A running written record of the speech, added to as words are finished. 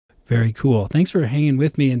Very cool. Thanks for hanging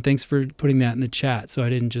with me, and thanks for putting that in the chat so I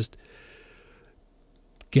didn't just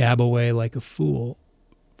gab away like a fool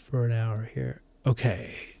for an hour here.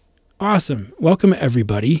 Okay. Awesome. Welcome,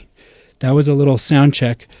 everybody. That was a little sound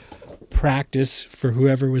check practice for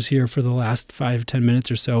whoever was here for the last 5-10 minutes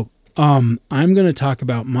or so. I'm going to talk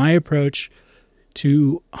about my approach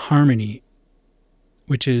to harmony,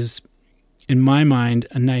 which is, in my mind,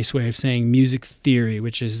 a nice way of saying music theory,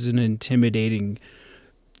 which is an intimidating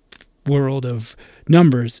world of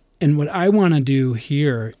numbers. And what I want to do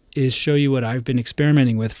here is show you what I've been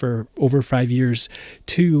experimenting with for over 5 years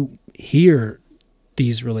to hear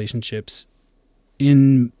these relationships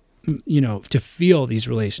in, to feel these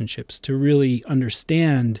relationships, to really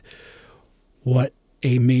understand what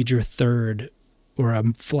a major third or a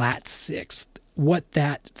flat sixth, what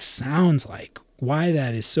that sounds like, why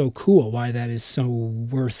that is so cool, why that is so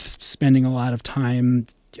worth spending a lot of time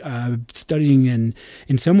studying and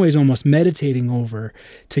in some ways almost meditating over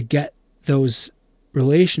to get those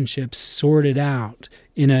relationships sorted out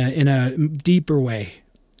in a deeper way.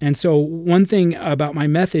 And so one thing about my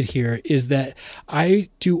method here is that I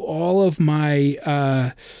do all of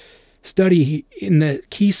my study in the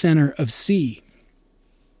key center of C,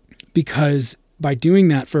 because by doing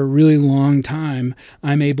that for a really long time,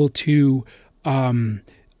 I'm able to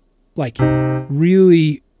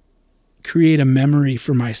really create a memory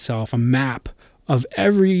for myself, a map of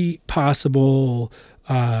every possible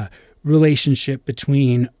relationship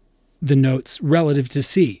between the notes relative to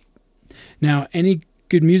C. Now, any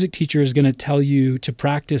good music teacher is going to tell you to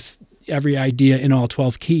practice every idea in all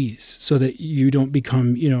 12 keys so that you don't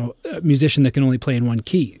become, a musician that can only play in one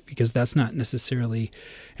key, because that's not necessarily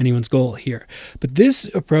anyone's goal here. But this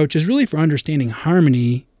approach is really for understanding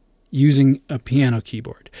harmony using a piano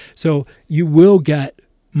keyboard. So you will get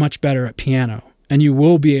much better at piano, and you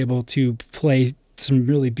will be able to play some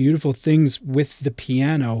really beautiful things with the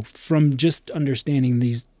piano from just understanding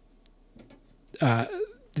these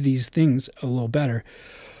things a little better.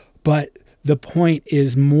 But the point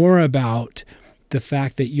is more about the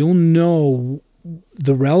fact that you'll know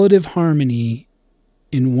the relative harmony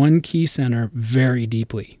in one key center very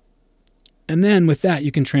deeply. And then with that,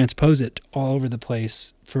 you can transpose it all over the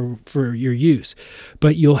place for your use.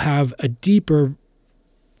 But you'll have a deeper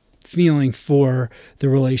feeling for the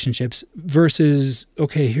relationships versus,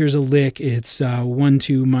 okay, here's a lick. It's 1,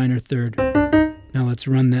 2, minor third. Now let's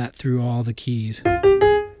run that through all the keys.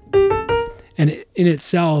 And in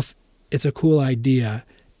itself, it's a cool idea.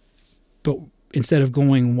 But instead of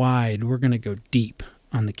going wide, we're going to go deep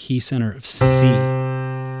on the key center of C.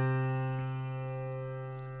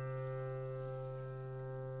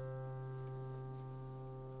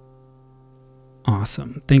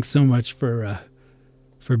 Awesome. Thanks so much for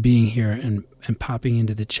being here and popping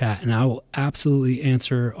into the chat. And I will absolutely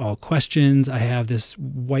answer all questions. I have this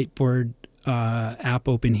whiteboard app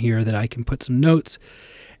open here that I can put some notes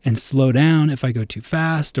and slow down if I go too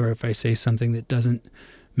fast, or if I say something that doesn't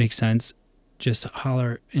make sense. Just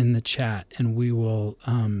holler in the chat and we will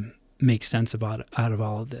make sense out of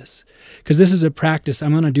all of this. Because this is a practice.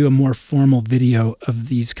 I'm going to do a more formal video of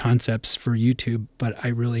these concepts for YouTube, but I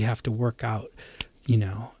really have to work out,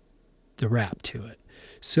 the rap to it.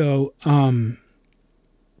 So, all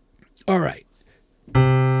right.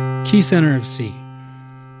 Key center of C.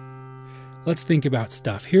 Let's think about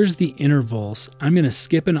stuff. Here's the intervals. I'm going to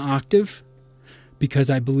skip an octave because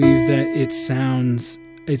I believe that it's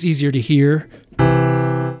easier to hear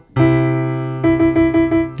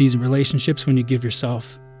these relationships when you give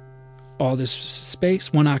yourself all this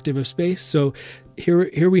space, one octave of space. So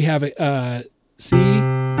here we have a C.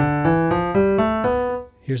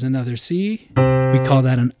 Here's another C. We call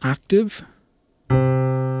that an octave.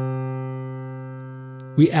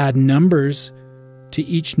 We add numbers to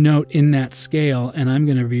each note in that scale, and I'm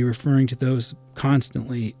going to be referring to those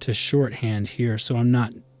constantly to shorthand here, so I'm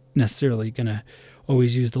not necessarily going to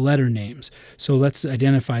always use the letter names. So let's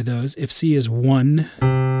identify those. If C is 1,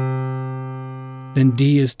 then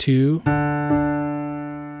D is 2,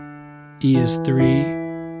 E is 3,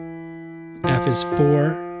 F is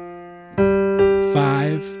 4,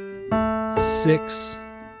 5, 6,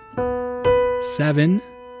 7,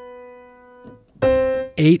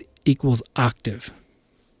 8 equals octave.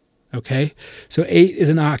 Okay, so 8 is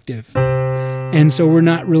an octave. And so we're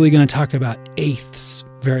not really going to talk about eighths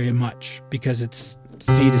very much because it's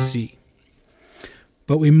C to C.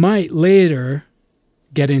 But we might later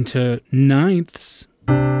get into ninths,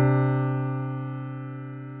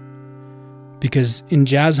 because in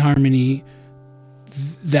jazz harmony,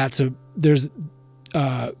 there's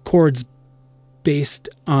chords based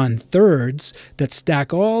on thirds that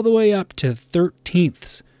stack all the way up to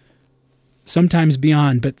 13ths sometimes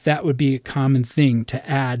beyond, but that would be a common thing to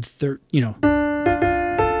add,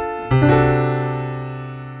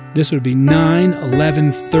 this would be 9,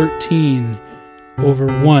 11, 13 over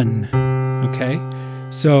 1, okay?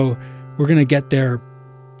 So we're going to get there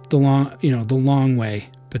the long way,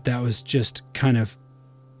 but that was just kind of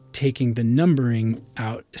taking the numbering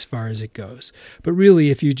out as far as it goes. But really,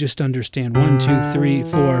 if you just understand 1, 2, 3,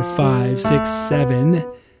 4, 5, 6, 7,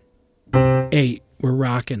 8, we're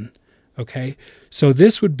rocking, okay? So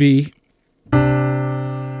this would be the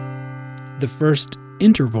first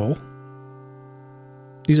interval.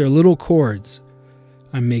 These are little chords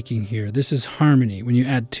I'm making here. This is harmony. When you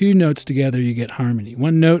add two notes together, you get harmony.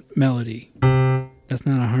 One note, melody. That's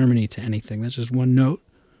not a harmony to anything. That's just one note.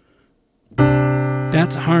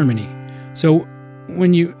 That's harmony. So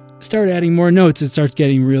when you start adding more notes, it starts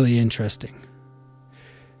getting really interesting.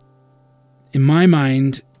 In my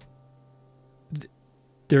mind,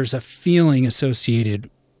 there's a feeling associated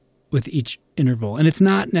with each interval, and it's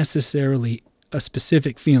not necessarily a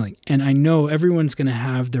specific feeling. And I know everyone's going to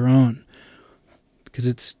have their own because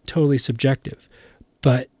it's totally subjective,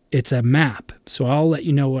 but it's a map. So I'll let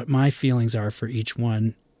you know what my feelings are for each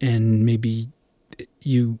one, and maybe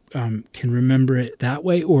you can remember it that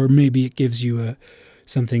way, or maybe it gives you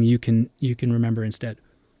something you can remember instead.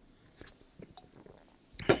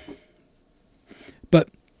 But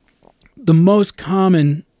the most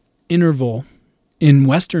common interval in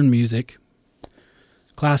Western music,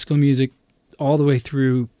 classical music, all the way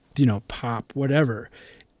through, pop, whatever,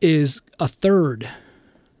 is a third.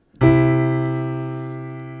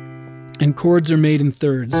 And chords are made in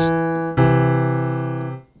thirds.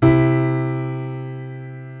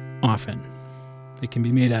 Often. They can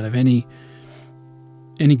be made out of any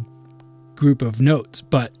group of notes.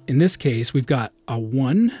 But in this case, we've got a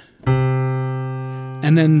 1.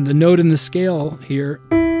 And then the note in the scale here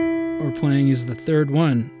we're playing is the third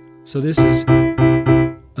one. So this is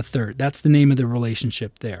a third. That's the name of the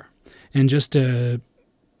relationship there. And just to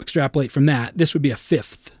extrapolate from that, this would be a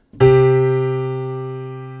fifth.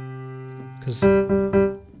 Because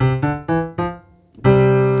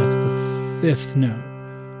that's the fifth note.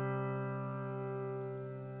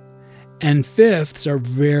 And fifths are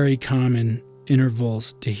very common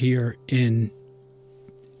intervals to hear in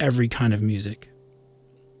every kind of music.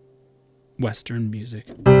 Western music.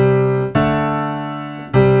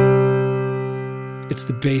 It's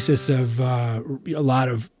the basis of a lot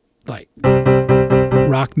of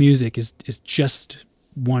rock music is just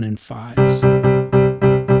 1 and 5s.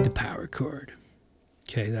 The power chord.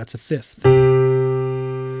 Okay, that's a fifth.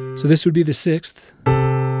 So this would be the 6th,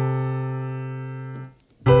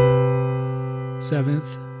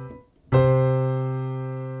 7th,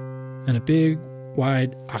 and a big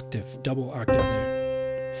wide octave, double octave there.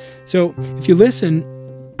 So if you listen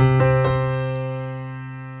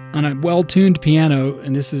on a well-tuned piano,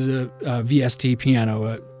 and this is a VST piano,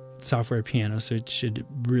 a software piano, so it should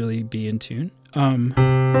really be in tune.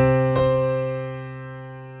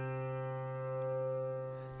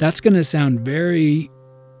 That's going to sound very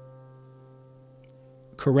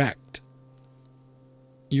correct.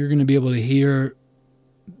 You're going to be able to hear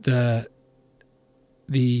the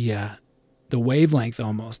wavelength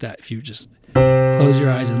almost if you just close your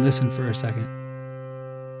eyes and listen for a second.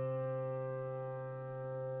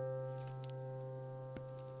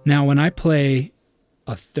 Now, when I play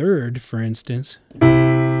a third, for instance,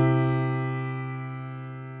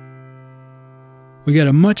 we get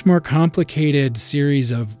a much more complicated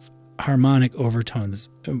series of harmonic overtones.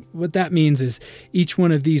 What that means is each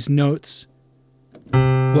one of these notes,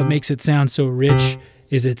 what makes it sound so rich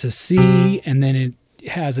is it's a C, and then it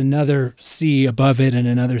has another C above it, and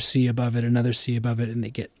another C above it, another C above it, and they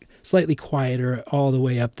get slightly quieter all the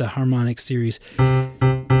way up the harmonic series.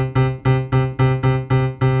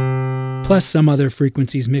 Plus some other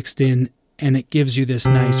frequencies mixed in, and it gives you this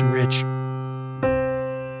nice, rich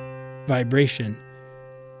vibration.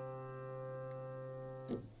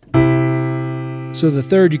 So the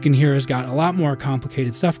third, you can hear, has got a lot more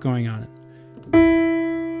complicated stuff going on.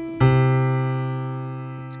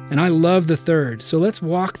 And I love the third. So let's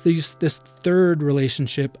walk this third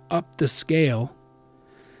relationship up the scale,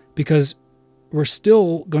 because we're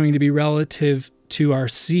still going to be relative to our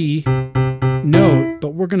C note, but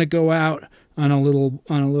we're going to go out on a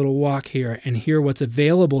little walk here and hear what's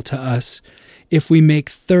available to us if we make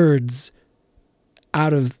thirds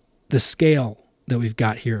out of the scale that we've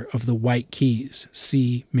got here of the white keys,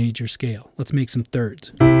 C major scale. Let's make some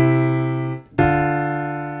thirds.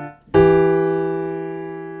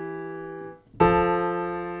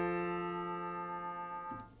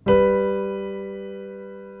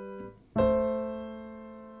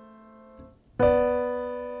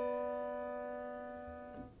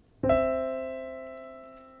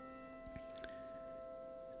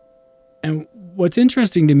 And what's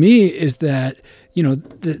interesting to me is that, you know,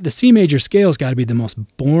 the C major scale's got to be the most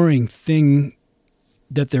boring thing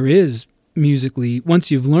that there is musically.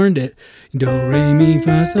 Once you've learned it, do, re, mi,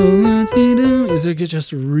 fa, sol, la, ti, do, is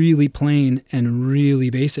just really plain and really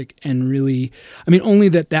basic and really, I mean, only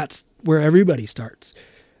that's where everybody starts.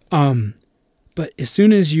 But as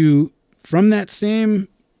soon as you, from that same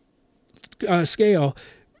scale,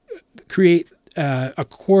 create a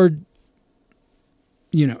chord,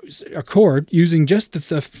 you know, a chord using just the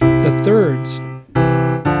thirds,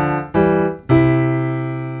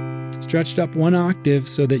 stretched up one octave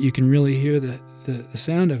so that you can really hear the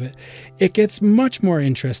sound of it, it gets much more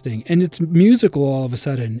interesting, and it's musical all of a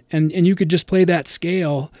sudden. And you could just play that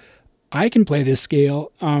scale. I can play this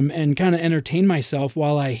scale and kind of entertain myself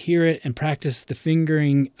while I hear it and practice the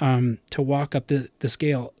fingering to walk up the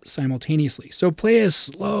scale simultaneously. So play as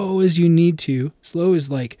slow as you need to. Slow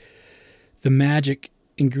is like the magic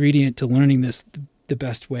ingredient to learning this the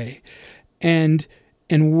best way. And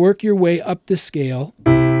work your way up the scale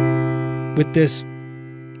with this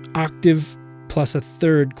octave plus a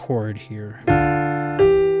third chord here.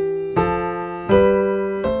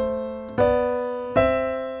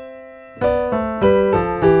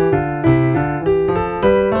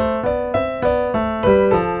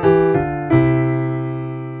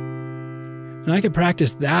 And I could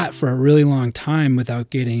practice that for a really long time without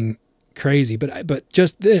getting crazy. But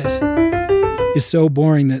just this is so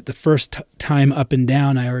boring that the first time up and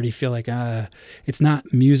down, I already feel like it's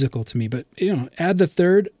not musical to me. But, you know, add the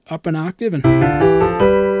third up an octave and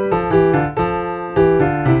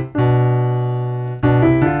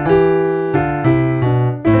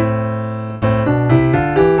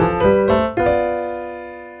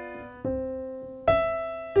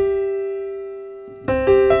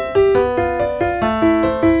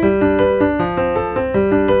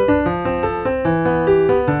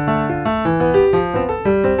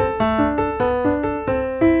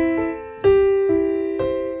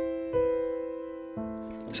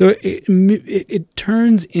so it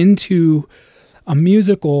turns into a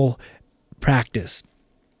musical practice,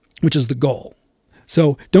 which is the goal.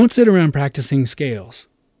 So don't sit around practicing scales.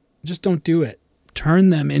 Just don't do it. Turn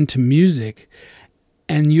them into music,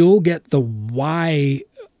 and you'll get the why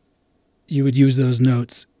you would use those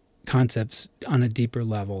notes concepts on a deeper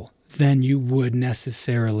level than you would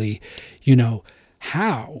necessarily, you know,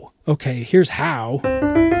 how. Okay, here's how.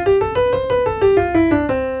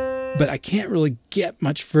 But I can't really get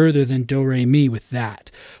much further than do, re, mi with that.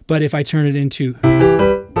 But if I turn it into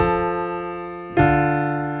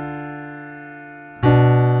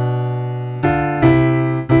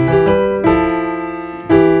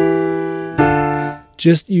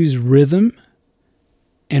just use rhythm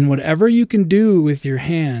and whatever you can do with your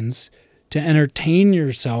hands to entertain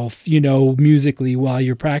yourself, you know, musically while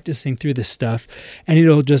you're practicing through this stuff, and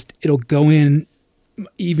it'll go in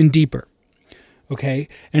even deeper. Okay,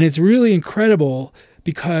 and it's really incredible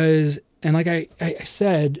because, and like I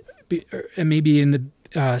said, and maybe in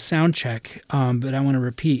the sound check, but I want to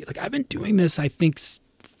repeat, like I've been doing this, I think,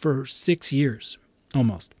 for 6 years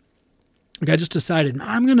almost. Like I just decided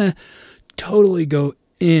I'm going to totally go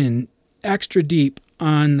in extra deep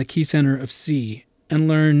on the key center of C and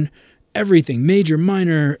learn everything, major,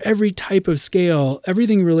 minor, every type of scale,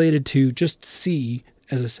 everything related to just C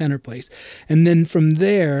as a center place. And then from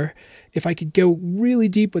there, if I could go really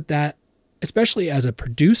deep with that, especially as a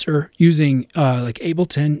producer using like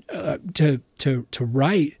Ableton to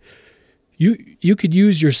write, you could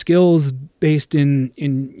use your skills based in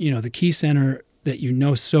you know the key center that you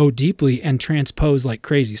know so deeply and transpose like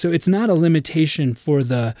crazy. So it's not a limitation for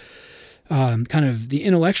the kind of the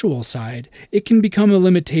intellectual side. It can become a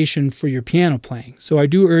limitation for your piano playing. So I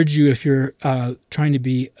do urge you, if you're trying to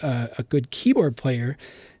be a good keyboard player,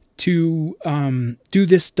 to do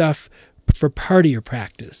this stuff for part of your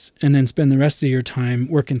practice and then spend the rest of your time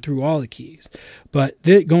working through all the keys. But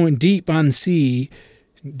going deep on C,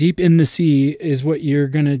 deep in the C is what you're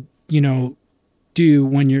going to, you know, do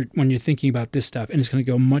when you're thinking about this stuff, and it's going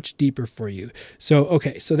to go much deeper for you. So,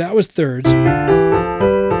 okay, so that was thirds.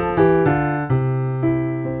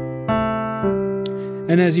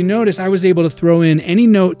 And as you notice, I was able to throw in any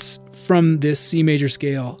notes from this C major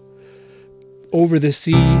scale over the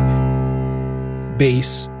C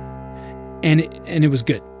bass, and it was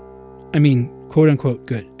good. I mean, quote unquote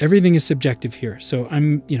good. Everything is subjective here. So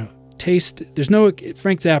I'm, you know, taste, there's no,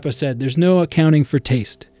 Frank Zappa said, there's no accounting for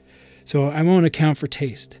taste. So I won't account for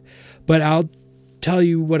taste, but I'll tell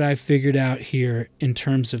you what I figured out here in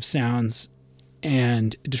terms of sounds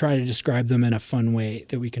and try to describe them in a fun way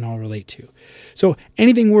that we can all relate to. So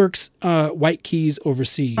anything works, white keys over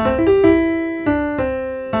C.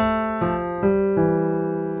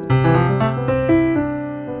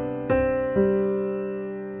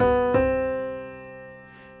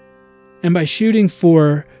 And by shooting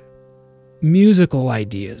for musical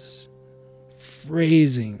ideas,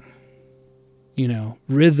 phrasing,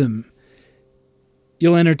 rhythm,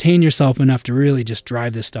 you'll entertain yourself enough to really just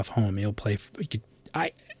drive this stuff home. You'll play.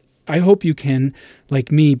 I hope you can,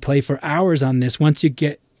 like me, play for hours on this once you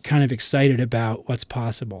get kind of excited about what's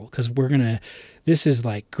possible. Because this is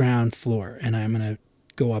like ground floor, and I'm going to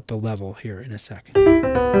go up a level here in a second.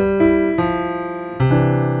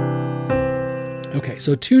 Okay,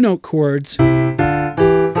 so 2-note chords.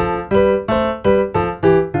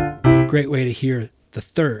 Great way to hear the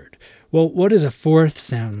third. Well, what does a fourth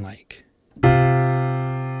sound like?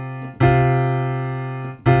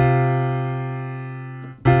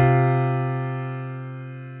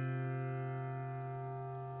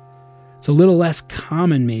 It's a little less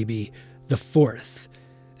common, maybe, the fourth.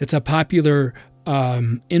 It's a popular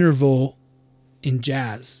interval in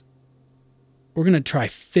jazz. We're going to try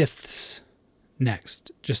fifths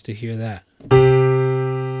next, just to hear that.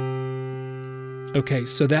 Okay,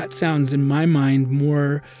 so that sounds, in my mind,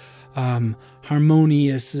 more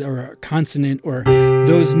harmonious or consonant, or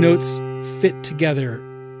those notes fit together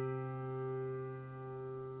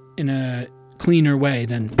in a cleaner way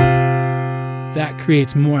than that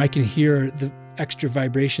creates more. I can hear the extra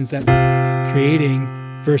vibrations that's creating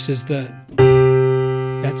versus that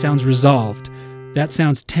sounds resolved. That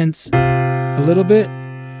sounds tense a little bit.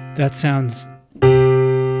 That sounds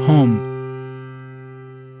home.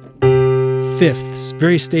 Fifths,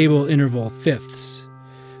 very stable interval, fifths.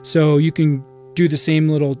 So you can do the same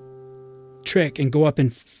little trick and go up in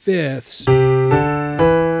fifths. Ooh,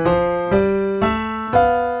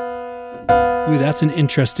 that's an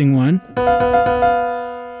interesting one.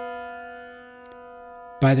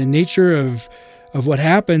 By the nature of what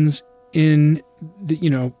happens in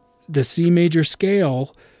the C major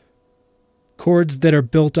scale, chords that are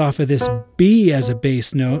built off of this B as a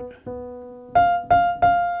bass note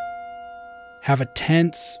have a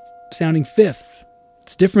tense sounding fifth.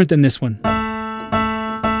 It's different than this one.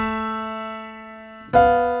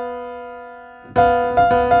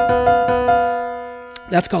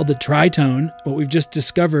 That's called the tritone. What we've just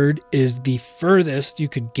discovered is the furthest you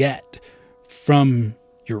could get from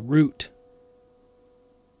your root,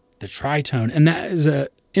 the tritone. And that is an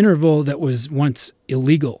interval that was once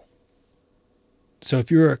illegal. So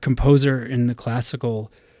if you were a composer in the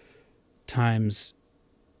classical times,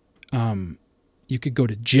 you could go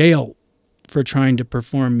to jail for trying to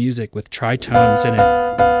perform music with tritones in it.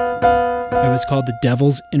 It was called the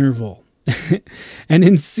devil's interval. And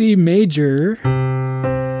in C major,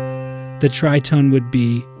 the tritone would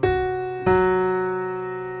be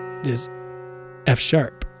this F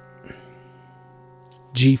sharp.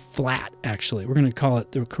 G flat, actually. We're going to call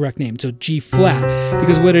it the correct name. So G flat,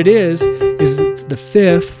 because what it is it's the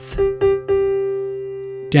fifth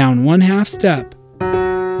down 1/2 step.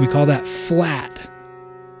 We call that flat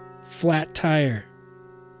tire.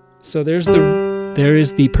 So there is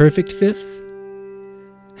the perfect fifth.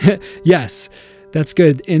 Yes, that's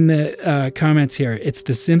good. In the comments here, it's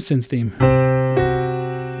the Simpsons theme.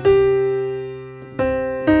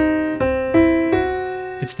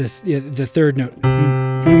 It's this, the third note.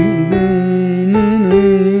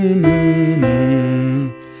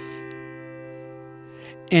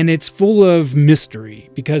 And it's full of mystery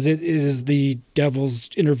because it is the devil's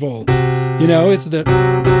interval. It's the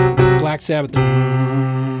Black Sabbath.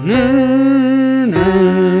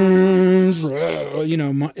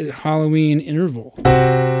 Halloween interval.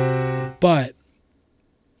 But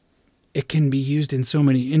it can be used in so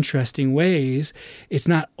many interesting ways. It's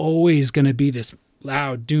not always going to be this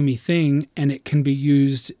loud, doomy thing, and it can be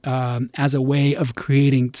used as a way of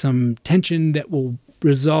creating some tension that will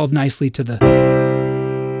resolve nicely to the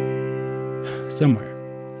somewhere.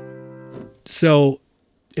 So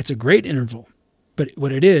it's a great interval, but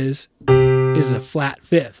what it is a flat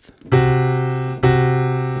fifth.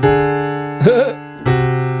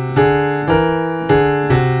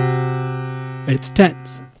 It's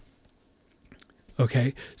tense.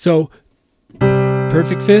 Okay, so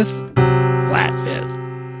perfect fifth, flat fifth.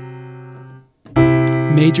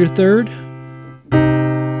 Major third,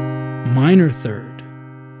 minor third.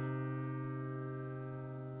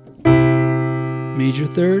 Major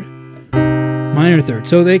third, minor third.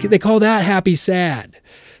 So they call that happy sad.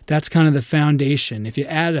 That's kind of the foundation. If you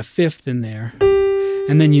add a fifth in there,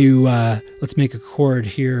 and then you, let's make a chord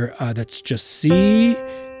here that's just C,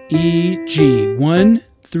 E, G. 1,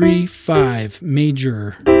 3, 5,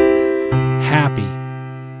 major, happy.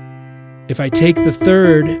 If I take the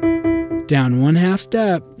third down 1/2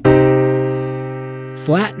 step,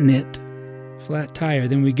 flatten it, flat tire,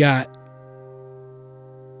 then we got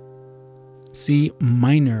C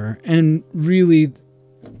minor. And really,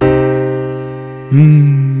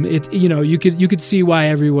 you could see why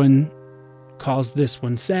everyone calls this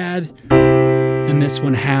one sad and this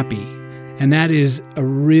one happy. And that is a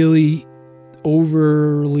really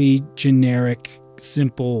overly generic,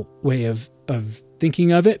 simple way of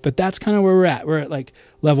thinking of it. But that's kind of where we're at. We're at like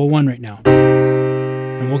level 1 right now.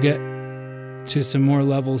 And we'll get to some more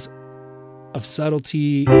levels of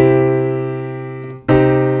subtlety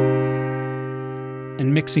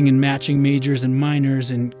and mixing and matching majors and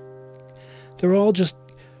minors, and they're all just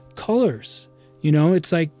colors.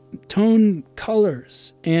 It's like tone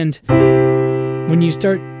colors. And when you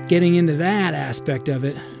start getting into that aspect of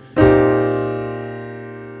it,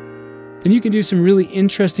 then you can do some really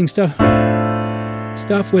interesting stuff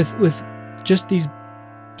with just these.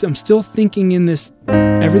 I'm still thinking in this,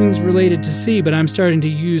 everything's related to C, but I'm starting to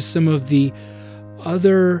use some of the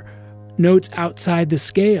other notes outside the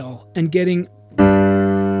scale and getting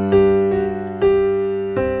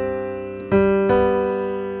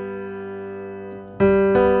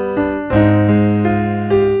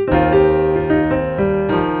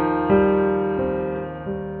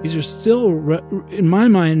these are still, in my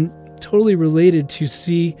mind, totally related to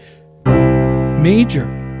C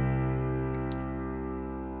major.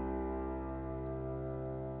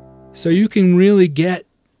 So you can really get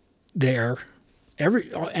there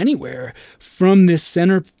anywhere from this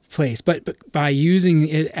center place, but by using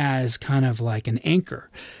it as kind of like an anchor.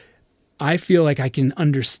 I feel like I can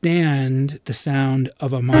understand the sound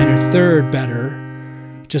of a minor third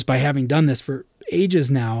better just by having done this for ages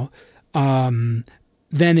now than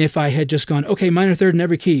if I had just gone, okay, minor third in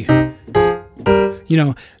every key.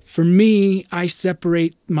 For me, I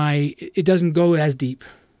separate it doesn't go as deep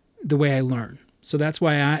the way I learn. So that's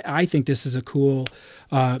why I think this is a cool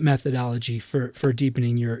methodology for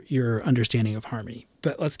deepening your understanding of harmony.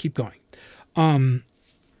 But let's keep going.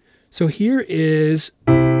 So here is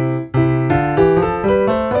the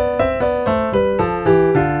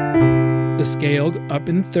scale up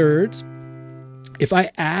in thirds. If I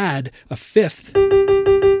add a fifth to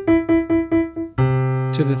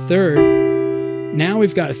the third, now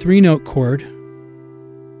we've got a 3-note chord.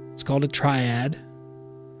 It's called a triad.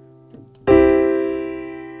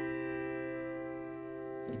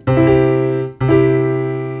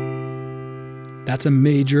 That's a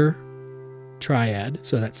major triad,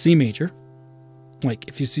 so that's C major. Like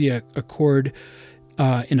if you see a chord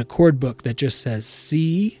in a chord book that just says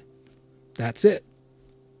C, that's it.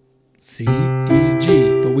 C, E,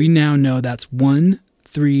 G. But we now know that's 1,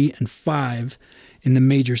 3, and 5 in the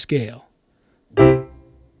major scale. 1,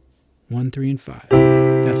 3, and 5.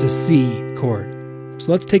 That's a C chord.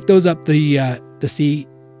 So let's take those up the C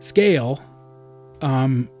scale.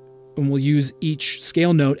 And we'll use each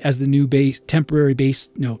scale note as the new temporary bass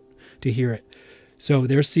note to hear it. So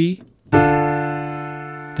there's C,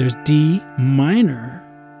 there's D minor.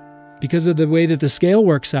 Because of the way that the scale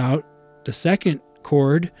works out, the second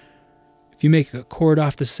chord, if you make a chord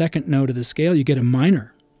off the second note of the scale, you get a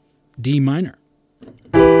minor, D minor.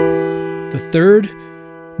 The third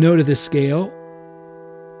note of the scale,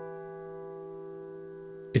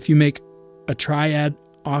 if you make a triad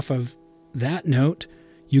off of that note,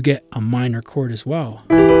 you get a minor chord as well.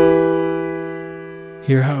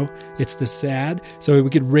 Hear how it's the sad? So we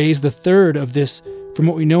could raise the third of this, from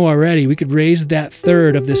what we know already, we could raise that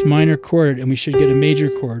third of this minor chord and we should get a major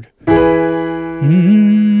chord.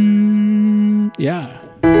 Yeah,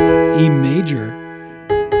 E major.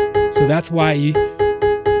 So that's why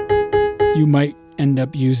you might end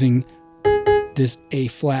up using this A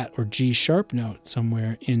flat or G sharp note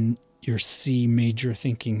somewhere in your C major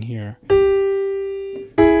thinking here.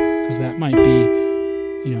 Because that might be,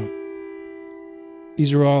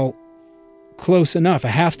 these are all close enough. A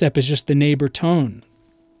half step is just the neighbor tone.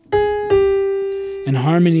 And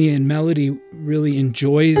harmony and melody really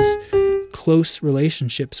enjoys close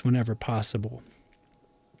relationships whenever possible.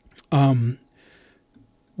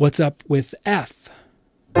 What's up with F?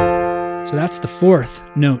 So that's the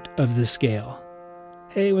fourth note of the scale.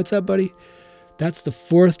 Hey, what's up, buddy? That's the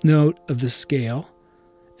fourth note of the scale.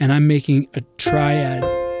 And I'm making a triad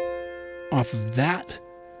off of that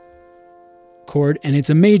chord, and it's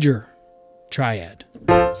a major triad.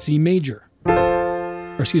 C major.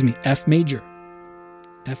 Or excuse me, F major.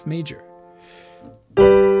 F major.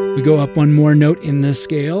 We go up one more note in the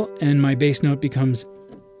scale, and my bass note becomes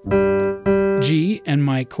G, and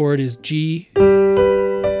my chord is G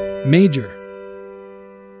major.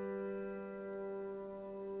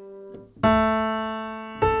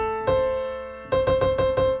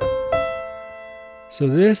 So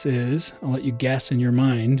this is, I'll let you guess in your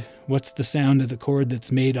mind What's the sound of the chord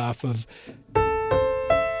that's made off of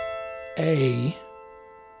A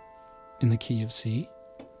in the key of C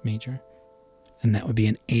major? And that would be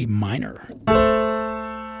an A minor.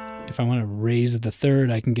 If I want to raise the third,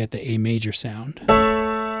 I can get the A major sound.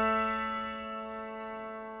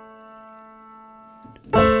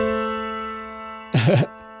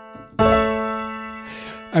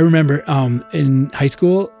 I remember in high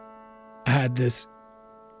school, I had this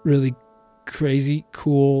really crazy,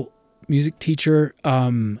 cool music teacher.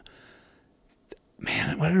 Man,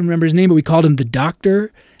 I don't remember his name, but we called him the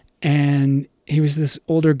Doctor. And he was this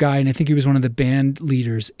older guy, and I think he was one of the band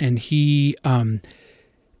leaders. And he,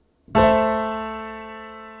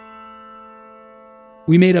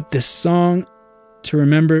 we made up this song to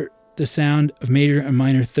remember the sound of major and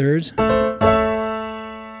minor thirds.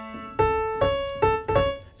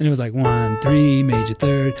 And it was like 1, 3, major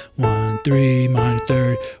third, 1, 3, minor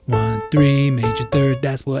third, 1, 3, major third.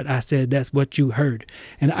 That's what I said. That's what you heard.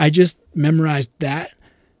 And I just memorized that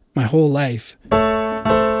my whole life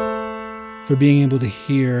for being able to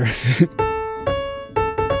hear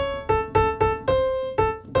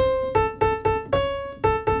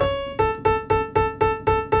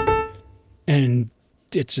and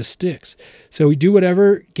it just sticks. So we do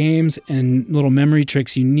whatever games and little memory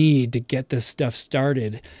tricks you need to get this stuff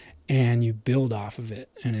started, and you build off of it,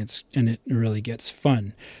 and it really gets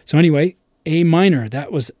fun. So anyway, A minor,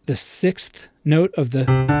 that was the 6th note of the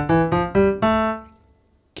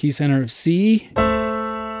key center of C.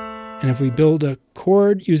 And if we build a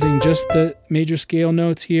chord using just the major scale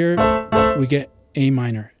notes here, we get A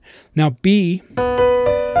minor. Now B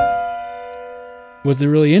was the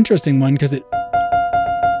really interesting one because it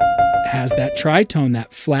has that tritone,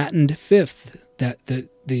 that flattened fifth, that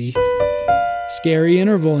the scary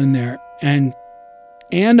interval in there, and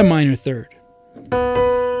a minor third.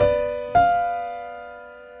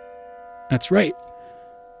 That's right.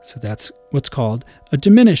 So that's what's called a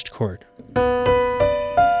diminished chord.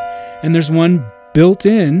 And there's one built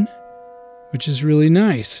in, which is really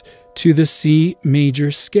nice, to the C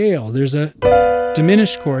major scale. There's a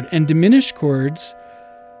diminished chord, and diminished chords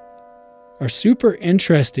are super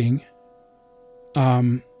interesting.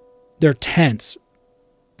 They're tense.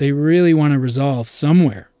 They really want to resolve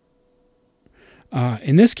somewhere.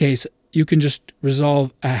 In this case, you can just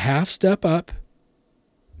resolve a half step up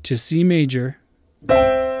to C major.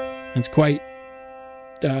 It's quite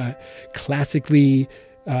classically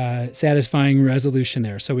satisfying resolution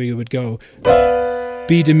there. So we would go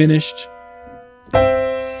B diminished,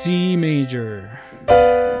 C major.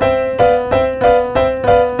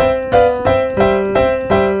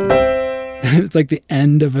 It's like the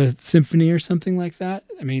end of a symphony or something like that.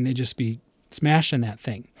 I mean, they just be smashing that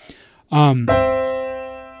thing.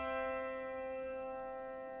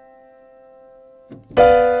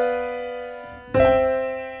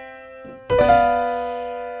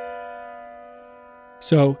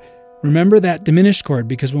 So remember that diminished chord,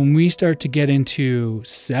 because when we start to get into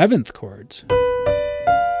 7th chords,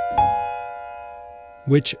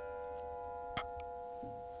 which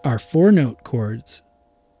are 4-note chords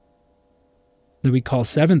that we call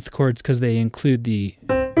 7th chords because they include the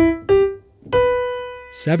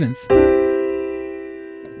 7th,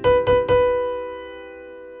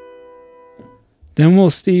 then we'll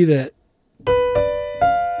see that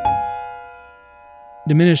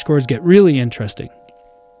diminished chords get really interesting.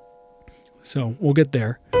 So we'll get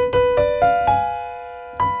there.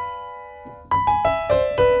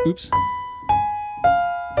 Oops.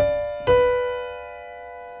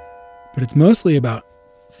 But it's mostly about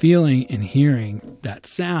feeling and hearing that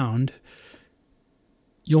sound.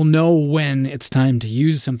 You'll know when it's time to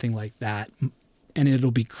use something like that, and it'll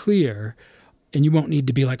be clear, and you won't need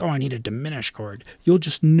to be like, oh, I need a diminished chord. You'll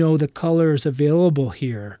just know the colors available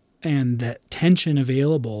here, and that tension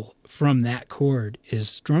available from that chord is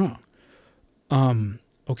strong.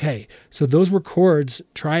 Okay, so those were chords,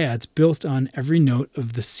 triads, built on every note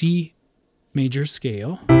of the C major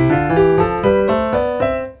scale.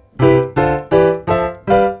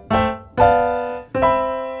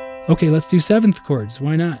 Okay, let's do 7th chords.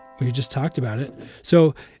 Why not? We just talked about it.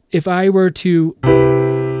 So if I were to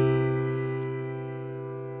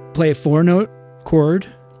play a 4-note chord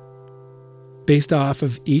based off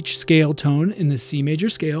of each scale tone in the C major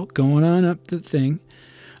scale, going on up the thing,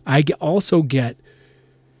 I also get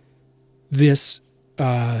this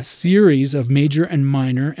series of major and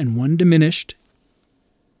minor and one diminished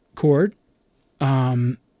chord.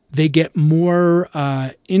 They get more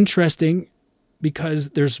interesting because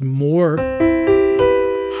there's more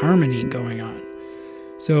harmony going on.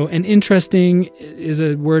 So, and interesting is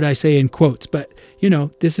a word I say in quotes, but you know,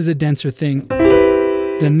 this is a denser thing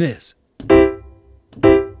than this.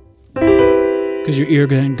 Because your ear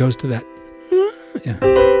then goes to that. Yeah.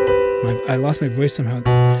 I lost my voice somehow.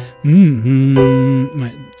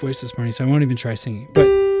 My voice this morning, so I won't even try singing. But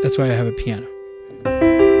that's why I have a piano.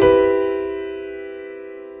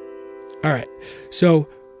 All right. So,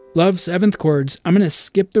 love 7th chords. I'm going to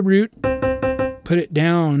skip the root, put it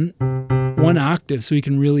down 1 octave so we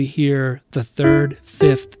can really hear the 3rd,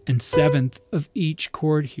 5th, and 7th of each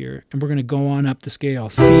chord here. And we're going to go on up the scale.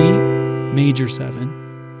 C major 7.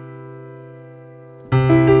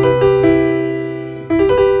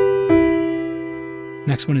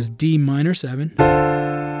 Next one is D minor 7.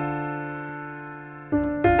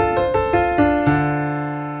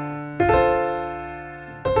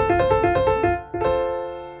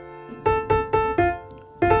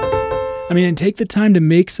 I mean, and take the time to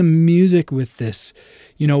make some music with this,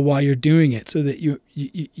 you know, while you're doing it, so that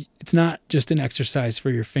it's not just an exercise for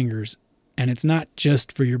your fingers, and it's not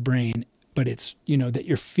just for your brain, but it's, you know, that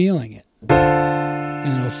you're feeling it,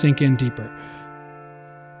 and it'll sink in deeper.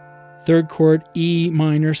 3rd chord, E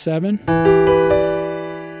minor 7.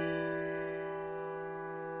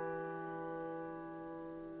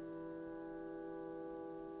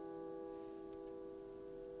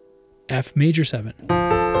 F major 7.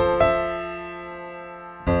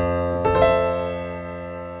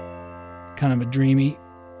 Kind of a dreamy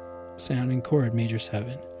sounding chord, major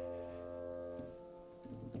 7.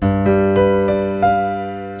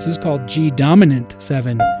 This is called G dominant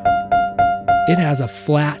 7. It has a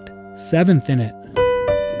flat 7th in it.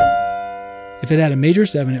 If it had a major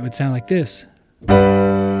 7, it would sound like this. But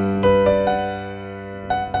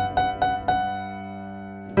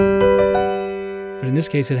in this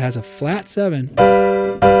case, it has a flat 7.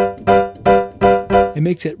 It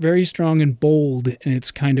makes it very strong and bold, and it's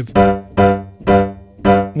kind of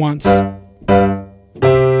wants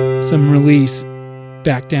some release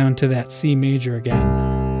back down to that C major again.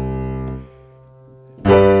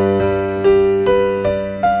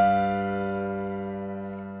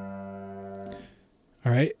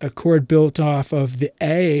 All right, a chord built off of the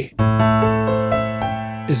A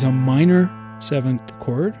is a minor 7th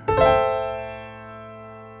chord.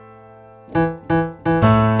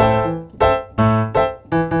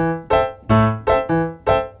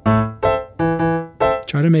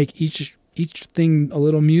 Try to make each thing a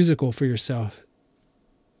little musical for yourself.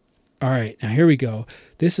 All right, now here we go.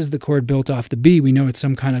 This is the chord built off the B. We know it's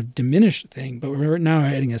some kind of diminished thing, but we're now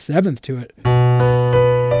adding a 7th to it.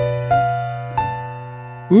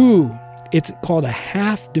 Ooh, it's called a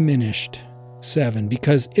half diminished 7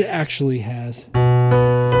 because it actually has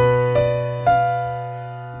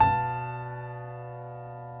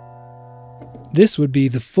this would be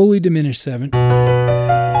the fully diminished 7.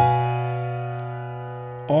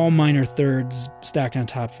 All minor thirds stacked on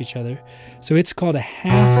top of each other. So it's called a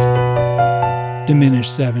half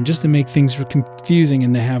diminished 7, just to make things confusing,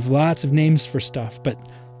 and they have lots of names for stuff, but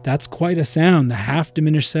that's quite a sound, the half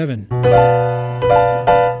diminished 7.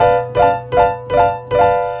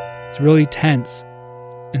 It's really tense,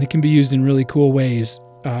 and it can be used in really cool ways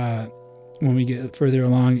when we get further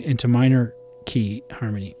along into minor key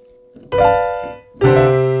harmony.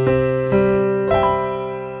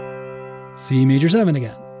 C major 7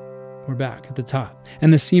 again. We're back at the top.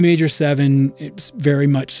 And the C major 7, it very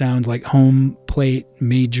much sounds like home plate,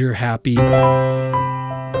 major, happy.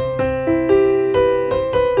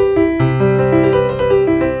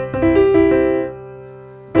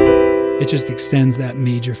 It just extends that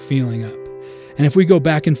major feeling up. And if we go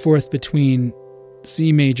back and forth between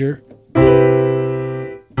C major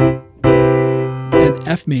and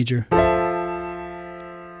F major,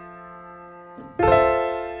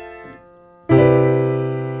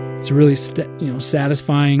 it's a really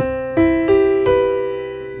satisfying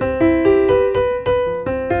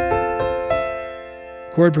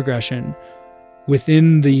chord progression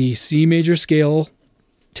within the C major scale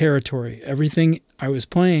territory. Everything I was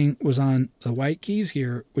playing was on the white keys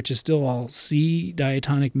here, which is still all C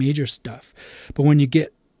diatonic major stuff. But when you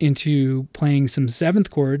get into playing some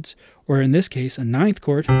 7th chords, or in this case, a 9th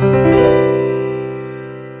chord,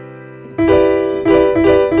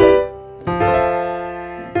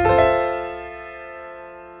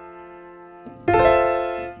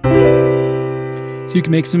 so you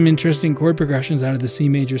can make some interesting chord progressions out of the C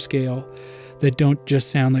major scale that don't just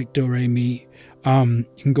sound like do, re, mi. You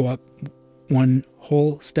can go up one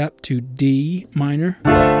whole step to D minor.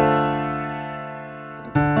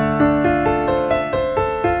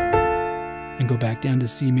 And go back down to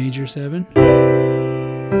C major 7.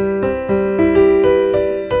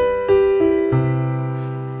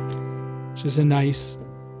 Which is a nice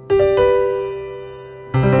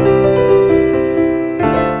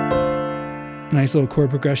nice little chord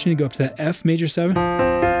progression. You go up to that F major 7.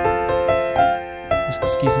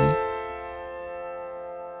 Excuse me.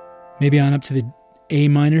 Maybe on up to the A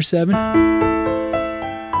minor 7.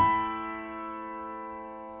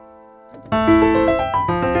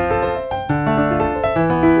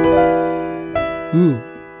 Ooh.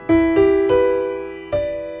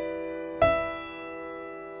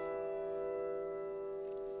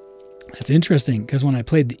 That's interesting, because when I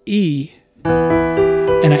played the E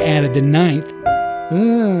and I added the 9th,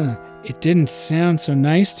 it didn't sound so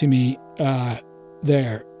nice to me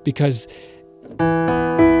there, because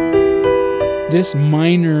this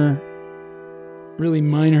minor, really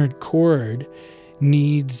minor chord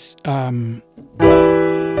needs a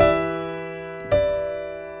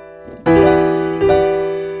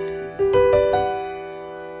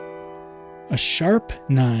sharp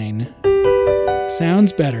 9.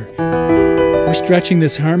 Sounds better. We're stretching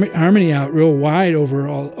this harmony out real wide over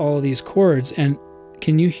all of these chords, and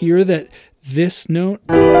can you hear that this note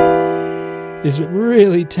is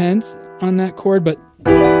really tense on that chord, but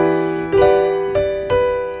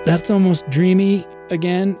that's almost dreamy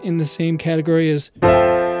again, in the same category as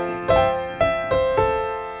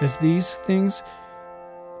these things.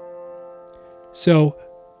 So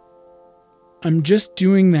I'm just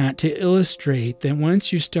doing that to illustrate that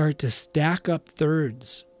once you start to stack up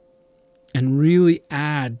thirds and really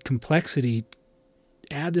add complexity,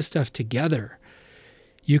 add this stuff together,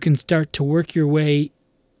 you can start to work your way,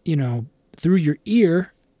 you know, through your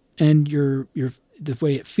ear and the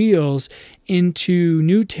way it feels into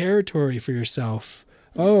new territory for yourself.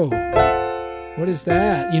 Oh, what is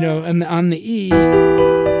that? You know, and on the E,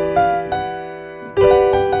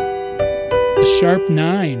 the sharp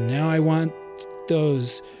 9. Now I want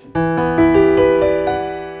those,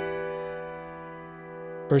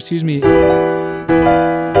 or excuse me,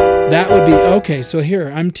 that would be okay. So here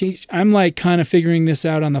I'm like kind of figuring this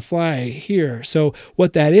out on the fly here. So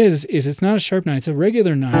what that is it's not a sharp 9, it's a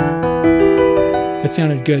regular 9. That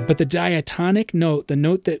sounded good, but the diatonic note, the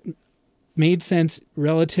note that made sense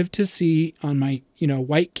relative to C on my, you know,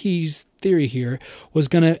 white keys theory here, was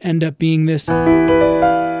going to end up being this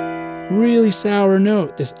really sour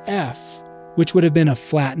note, this F, which would have been a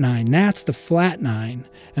flat 9. That's the flat 9.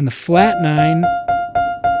 And the flat 9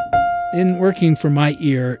 isn't working for my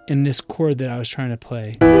ear in this chord that I was trying to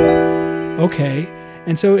play. Okay.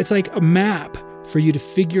 And so it's like a map for you to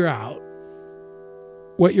figure out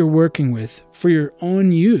what you're working with for your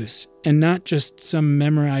own use, and not just some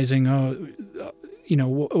memorizing, you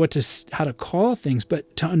know, how to call things,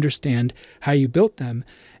 but to understand how you built them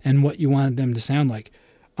and what you wanted them to sound like.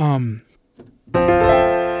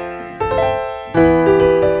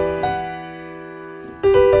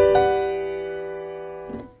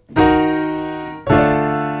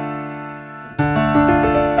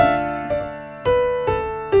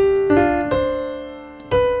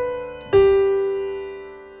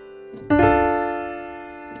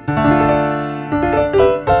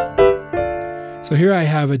 So here I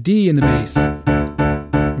have a D in the bass.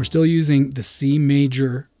 We're still using the C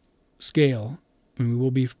major scale, and we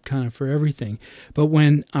will be kind of for everything. But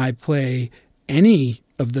when I play any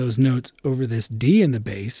of those notes over this D in the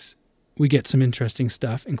bass, we get some interesting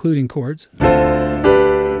stuff, including chords.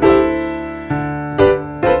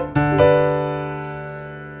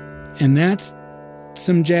 And that's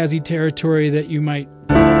some jazzy territory that you might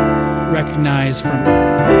recognize from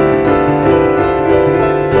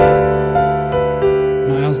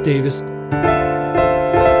Miles Davis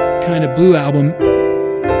kind of blue album.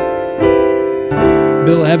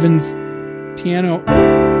 Bill Evans piano.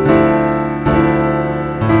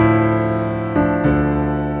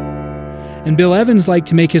 And Bill Evans liked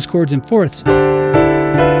to make his chords in fourths.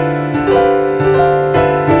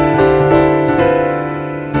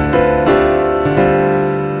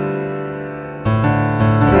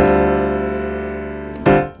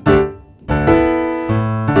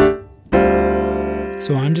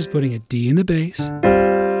 So I'm just putting a D in the bass,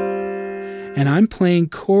 and I'm playing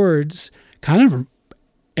chords kind of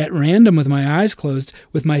at random with my eyes closed,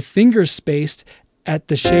 with my fingers spaced at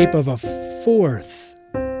the shape of a fourth,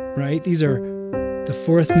 right? These are the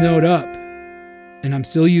fourth note up, and I'm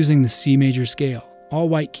still using the C major scale, all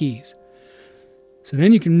white keys. So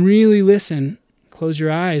then you can really listen, close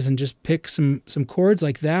your eyes, and just pick some chords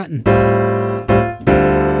like that, and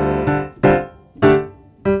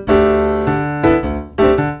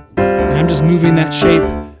I'm just moving that shape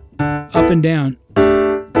up and down.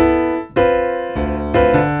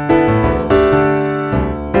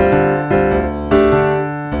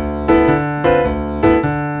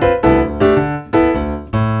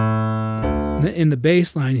 In the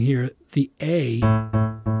bass line here, the A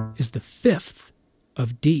is the fifth.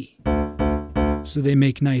 of D. So they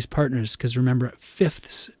make nice partners because remember,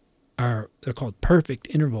 fifths they're called perfect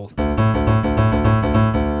intervals.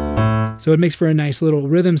 So it makes for a nice little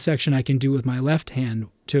rhythm section I can do with my left hand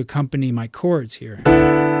to accompany my chords here.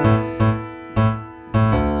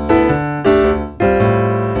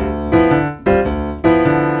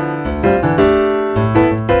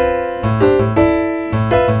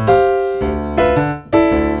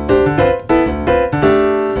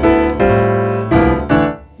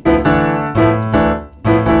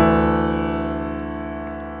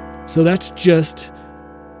 So that's just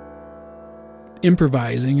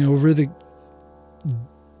improvising over the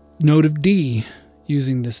note of D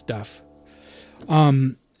using this stuff.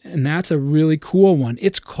 And that's a really cool one.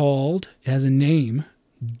 It has a name,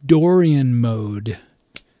 Dorian mode.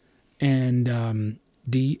 And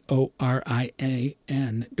D-O-R-I-A-N,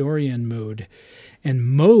 Dorian mode. And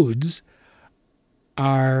modes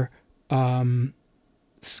are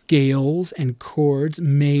scales and chords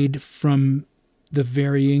made from the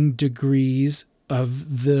varying degrees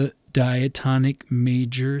of the diatonic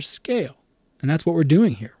major scale. And that's what we're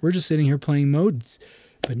doing here. We're just sitting here playing modes,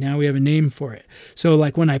 but now we have a name for it. So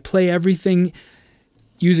like when I play everything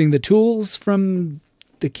using the tools from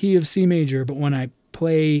the key of C major, but when I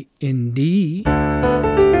play in D,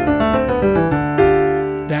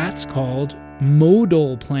 that's called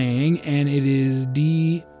modal playing, and it is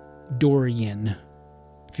D Dorian,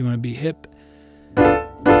 if you want to be hip.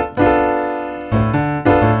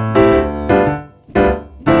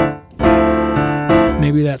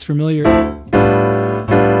 Maybe that's familiar.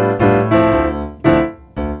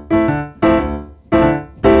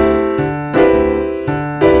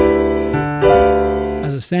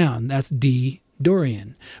 As a sound, that's D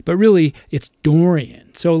Dorian. But really, it's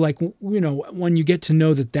Dorian. So like, when you get to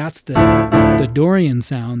know that that's the Dorian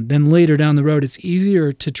sound, then later down the road, it's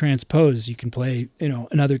easier to transpose. You can play,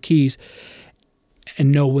 in other keys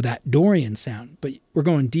and know that Dorian sound. But we're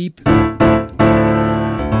going deep.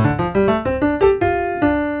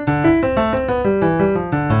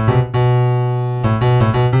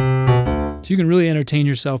 So you can really entertain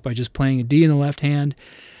yourself by just playing a D in the left hand.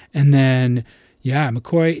 And then,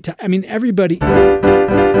 McCoy.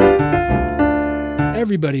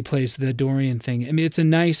 Everybody plays the Dorian thing. I mean, it's a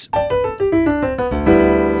nice...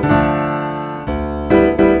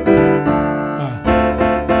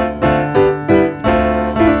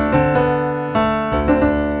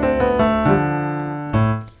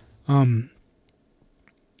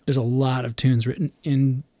 There's a lot of tunes written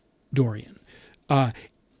in Dorian.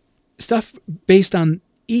 Stuff based on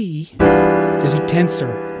E is a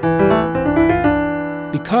tensor,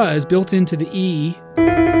 because built into the E,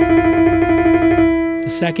 the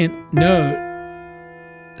second note,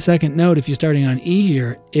 if you're starting on E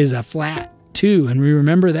here, is a flat 2. And we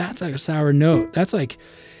remember that's like a sour note. That's like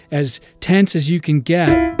as tense as you can get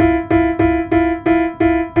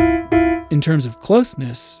in terms of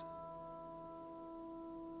closeness.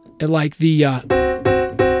 Like the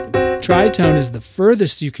tritone is the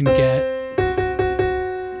furthest you can get.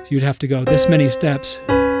 So you'd have to go this many steps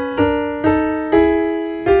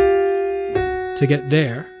to get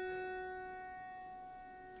there.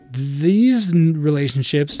 These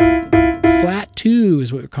relationships, flat 2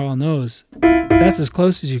 is what we're calling those. That's as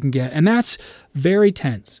close as you can get. And that's very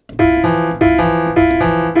tense.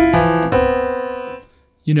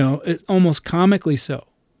 It's almost comically so.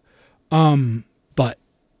 But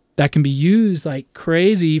that can be used like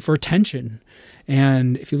crazy for tension.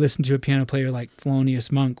 And if you listen to a piano player like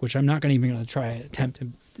Thelonious Monk, which I'm not even going to try attempt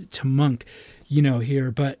to monk,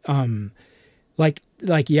 here, but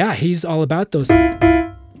he's all about those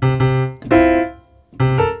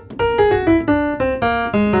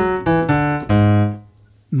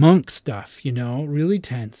monk stuff, really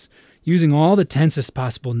tense, using all the tensest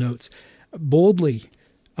possible notes boldly.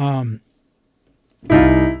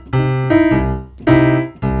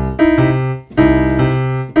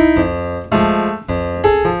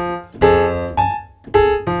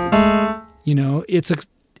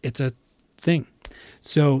 It's a thing.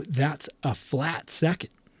 So that's a flat second.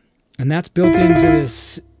 And that's built into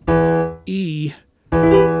this E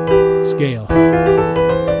scale.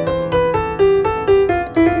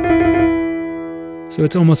 So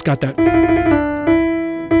it's almost got that.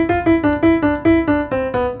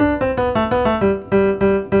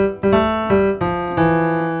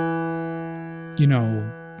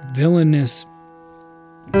 Villainous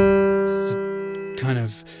kind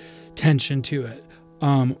of tension to it.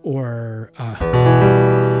 I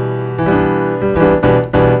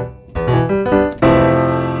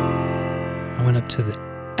went up to the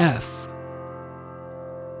F,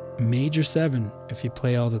 major 7, if you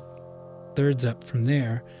play all the thirds up from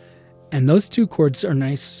there. And those two chords are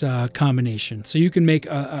nice combination. So you can make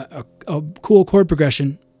a cool chord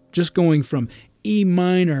progression just going from E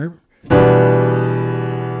minor,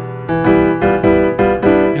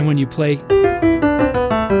 and when you play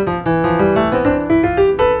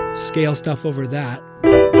scale stuff over that,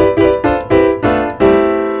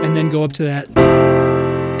 and then go up to that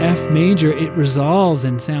F major, it resolves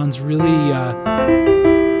and sounds really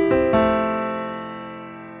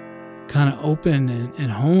kind of open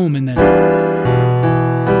and home, and then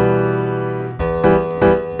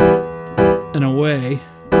and away.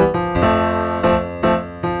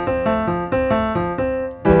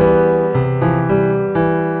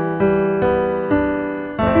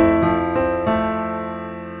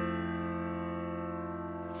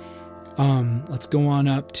 Let's go on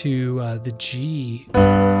up to the G.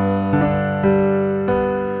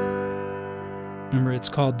 Remember, it's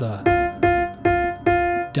called the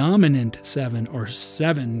dominant 7 or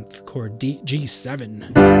 7th chord, G7,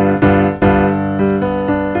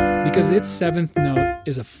 because its 7th note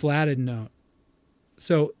is a flatted note.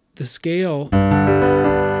 So the scale that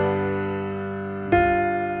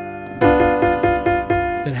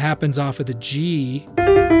happens off of the G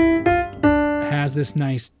has this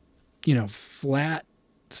nice, you know, flat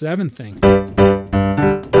 7th thing.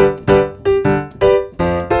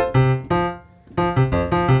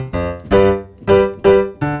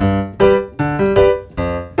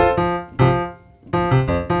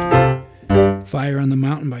 Fire on the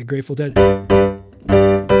Mountain by Grateful Dead.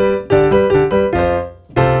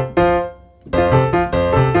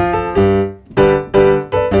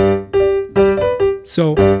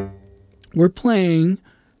 So we're playing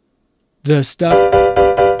the stuff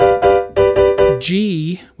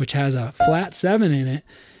G, which has a flat 7 in it,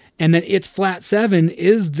 and then its flat 7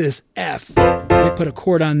 is this F. We put a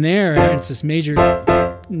chord on there, and it's this major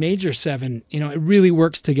 7. You know, it really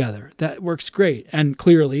works together. That works great. And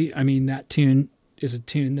clearly, I mean, that tune is a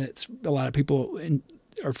tune that's a lot of people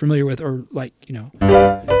are familiar with, or like, you know.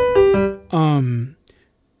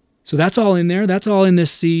 So that's all in there. That's all in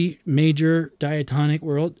this C major diatonic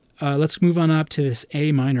world. Let's move on up to this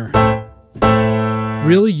A minor.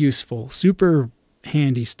 Really useful, super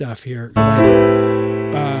handy stuff here.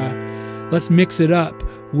 Let's mix it up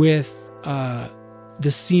with the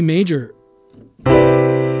C major.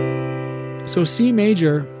 So C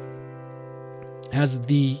major has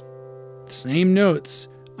the same notes.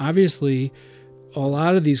 Obviously, a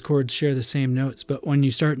lot of these chords share the same notes, but when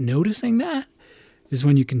you start noticing that is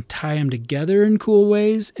when you can tie them together in cool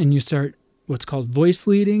ways, and you start what's called voice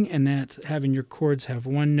leading, and that's having your chords have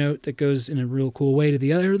one note that goes in a real cool way to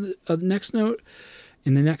the other, the next note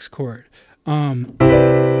in the next chord.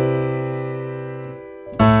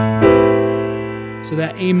 So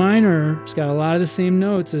that A minor has got a lot of the same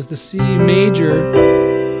notes as the C major,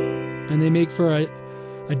 and they make for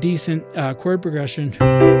a decent chord progression.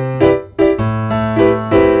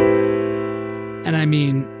 And I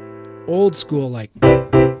mean, old school, like.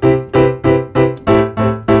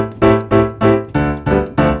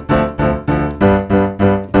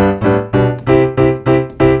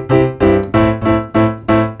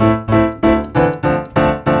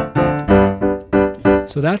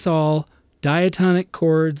 So that's all diatonic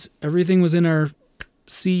chords. Everything was in our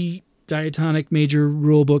C diatonic major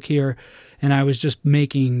rule book here, and I was just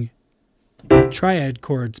making triad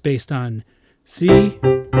chords based on C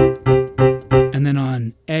and then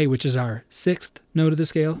on A, which is our 6th note of the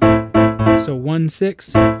scale. So 1, 6.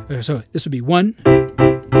 So this would be 1,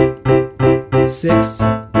 6,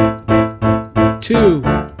 2,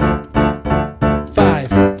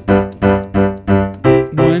 5.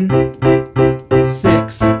 1,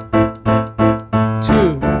 6, 2,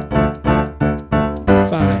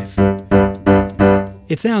 5.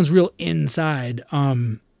 It sounds real inside,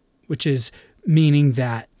 which is meaning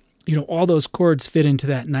that, you know, all those chords fit into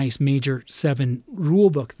that nice major 7 rule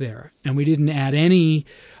book there, and we didn't add any,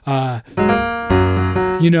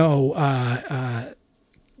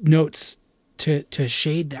 notes to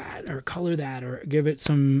shade that or color that or give it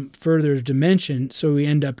some further dimension. So we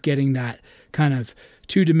end up getting that kind of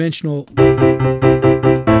two-dimensional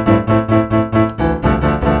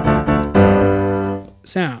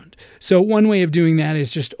sound. So one way of doing that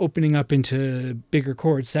is just opening up into bigger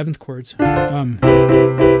chords, 7th chords.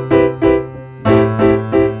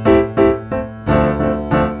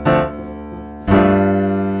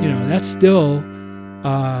 That's still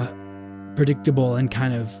predictable and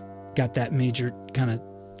kind of got that major kind of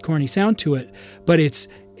corny sound to it, but it's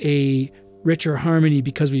a richer harmony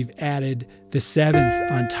because we've added the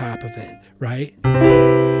 7th on top of it, right?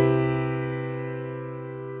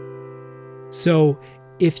 So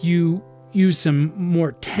if you use some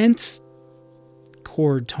more tense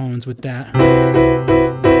chord tones with that.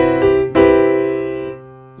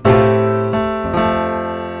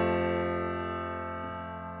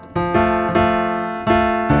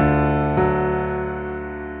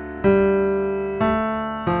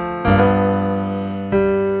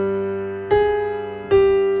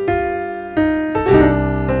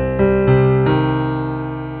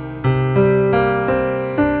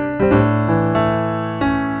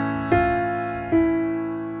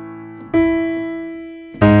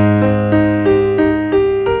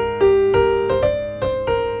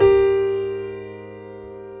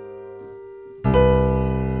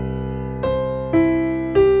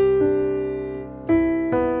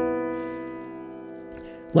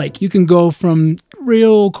 Like you can go from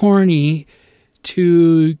real corny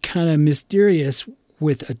to kind of mysterious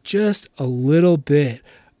with just a little bit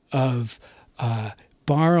of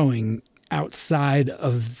borrowing outside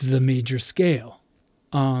of the major scale.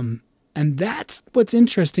 And that's what's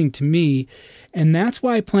interesting to me. And that's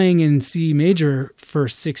why playing in C major for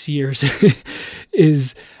 6 years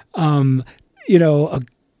is,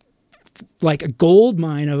 like a gold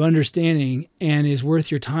mine of understanding and is worth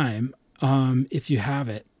your time. If you have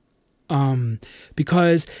it.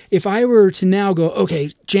 Because if I were to now go,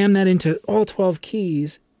 okay, jam that into all 12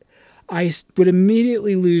 keys, I would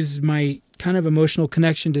immediately lose my kind of emotional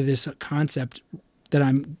connection to this concept that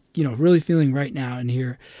I'm, really feeling right now and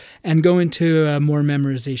here, and go into a more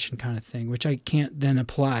memorization kind of thing, which I can't then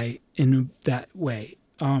apply in that way.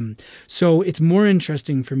 So it's more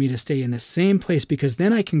interesting for me to stay in the same place, because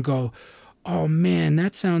then I can go, oh man,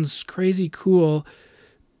 that sounds crazy cool,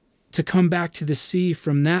 to come back to the C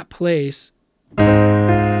from that place. Oh,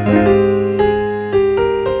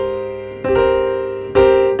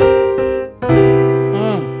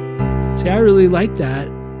 see, I really like that.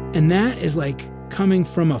 And that is like coming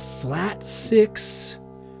from a flat 6,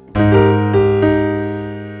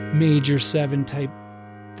 major 7 type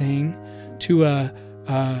thing to a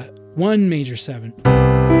 1 major 7.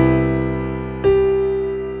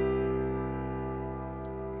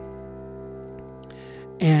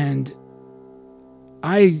 And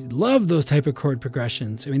I love those type of chord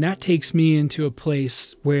progressions. I mean, that takes me into a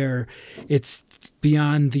place where it's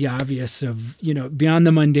beyond the obvious of, beyond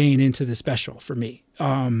the mundane into the special for me.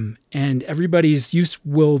 And everybody's use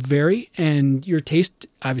will vary, and your taste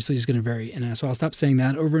obviously is going to vary. And so I'll stop saying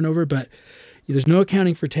that over and over, but there's no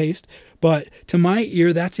accounting for taste. But to my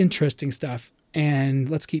ear, that's interesting stuff. And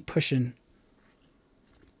let's keep pushing.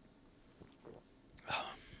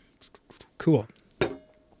 Cool.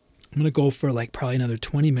 I'm going to go for like probably another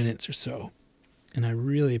 20 minutes or so. And I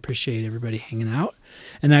really appreciate everybody hanging out.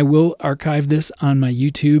 And I will archive this on my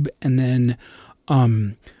YouTube and then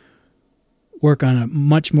work on a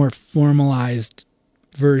much more formalized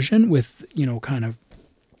version with, kind of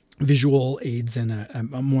visual aids and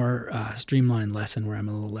a more streamlined lesson where I'm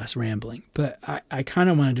a little less rambling. But I kind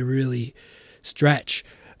of wanted to really stretch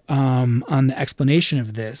on the explanation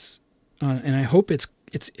of this. And I hope it's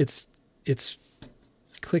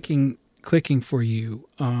clicking for you.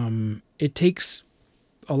 It takes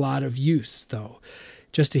a lot of use, though.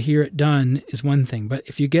 Just to hear it done is one thing. But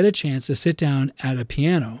if you get a chance to sit down at a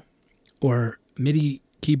piano or MIDI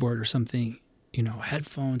keyboard or something,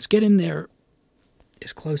 headphones, get in there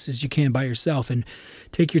as close as you can by yourself and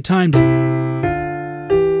take your time to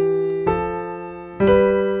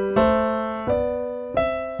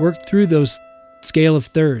work through those scale of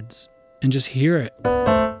thirds and just hear it.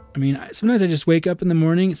 I mean, sometimes I just wake up in the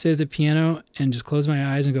morning, sit at the piano, and just close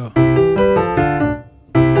my eyes and go.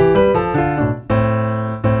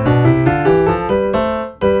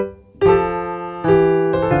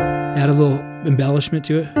 Add a little embellishment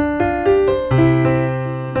to it.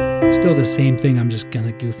 It's still the same thing, I'm just kind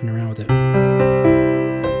of goofing around with it.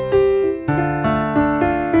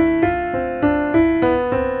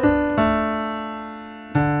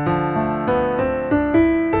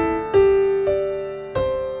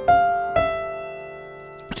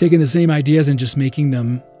 Taking the same ideas and just making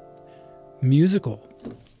them musical,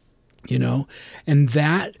 and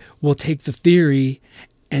that will take the theory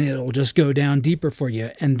and it'll just go down deeper for you.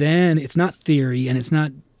 And then it's not theory and it's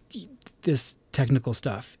not this technical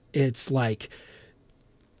stuff. It's like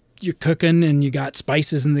you're cooking and you got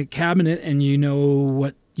spices in the cabinet and you know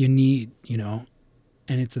what you need, and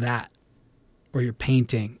it's that. Or you're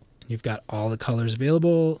painting and you've got all the colors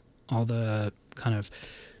available, all the kind of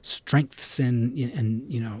strengths and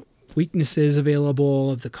weaknesses available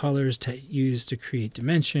of the colors to use to create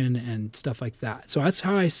dimension and stuff like that. So that's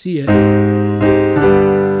how I see it.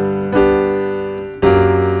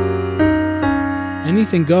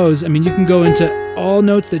 anything goes. I mean, you can go into all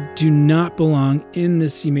notes that do not belong in the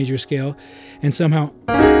C major scale and somehow,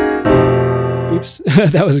 oops,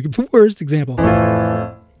 that was the worst example.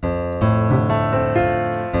 There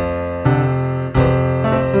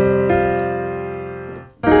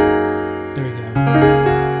we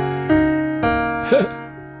go.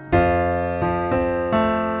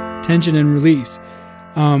 Tension and release.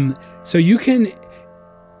 So you can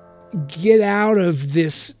get out of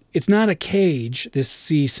this. It's not a cage, this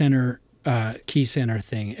C center, key center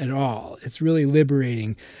thing at all. It's really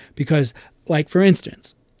liberating because, like, for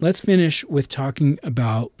instance, let's finish with talking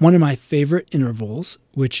about one of my favorite intervals,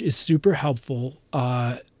 which is super helpful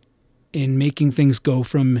in making things go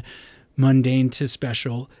from mundane to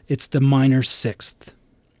special. It's the minor sixth.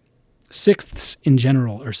 Sixths in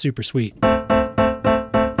general are super sweet.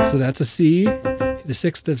 So that's a C. The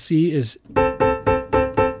sixth of C is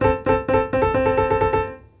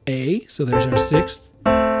A, so there's our sixth.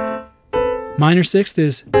 Minor sixth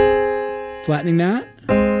is flattening that.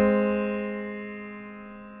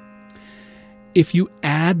 If you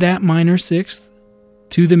add that minor sixth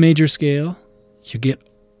to the major scale, you get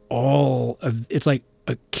all of, it's like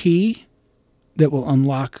a key that will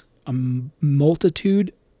unlock a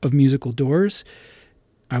multitude of musical doors.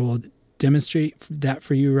 I will demonstrate that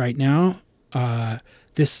for you right now.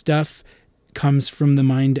 This stuff comes from the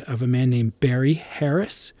mind of a man named Barry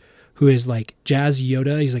Harris, who is like Jazz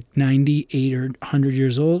Yoda. He's like 98 or 100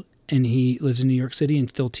 years old, and he lives in New York City and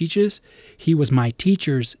still teaches. He was my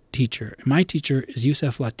teacher's teacher. And my teacher is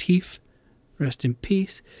Yusef Lateef. Rest in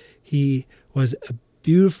peace. He was a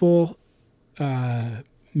beautiful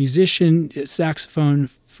musician, saxophone,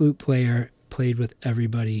 flute player, played with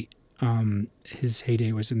everybody. His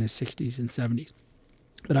heyday was in the 60s and 70s.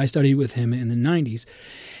 But I studied with him in the 90s,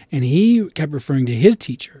 and he kept referring to his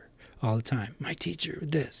teacher all the time. My teacher,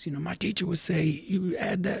 this, my teacher would say, you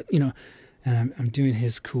add that, and I'm doing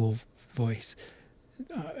his cool voice.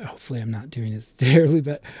 Hopefully I'm not doing it terribly,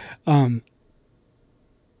 but, and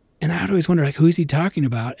I'd always wonder, like, who is he talking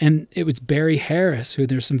about? And it was Barry Harris, who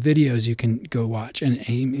there's some videos you can go watch, and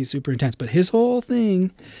he's super intense. But his whole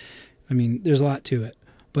thing, I mean, there's a lot to it,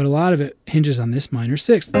 but a lot of it hinges on this minor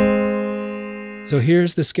sixth. So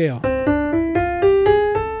here's the scale.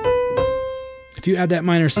 If you add that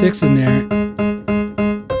minor sixth in there,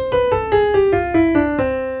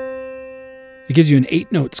 it gives you an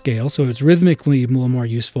 8-note scale, so it's rhythmically a little more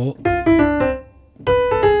useful.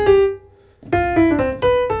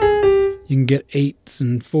 You can get 8s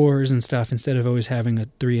and 4s and stuff instead of always having a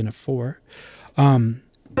 3 and a 4. On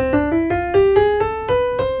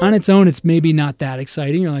its own, it's maybe not that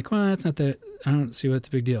exciting. You're like, well, that's not that. I don't see what's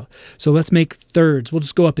the big deal. So let's make thirds. We'll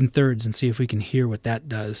just go up in thirds and see if we can hear what that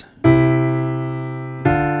does.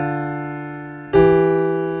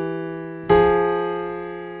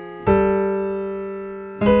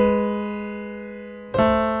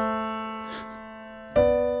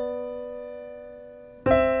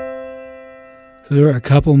 So there are a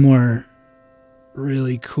couple more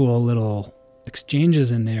really cool little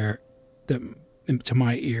exchanges in there that, to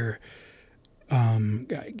my ear,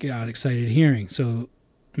 got excited hearing. So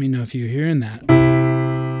let me know if you're hearing that.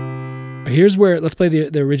 Here's where, let's play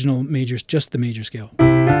the original majors, just the major scale.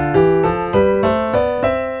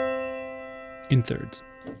 In thirds.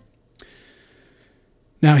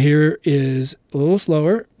 Now here is a little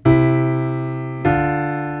slower.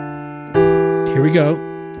 Here we go.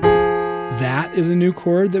 That is a new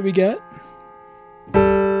chord that we get.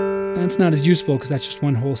 That's not as useful because that's just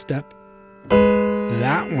one whole step.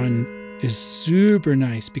 That one is super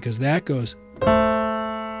nice because that goes.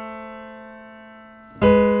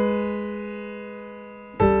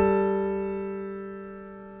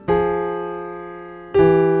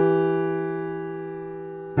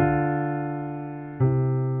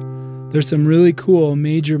 There's some really cool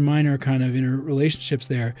major minor kind of interrelationships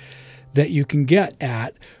there that you can get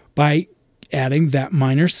at by adding that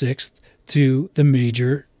minor sixth to the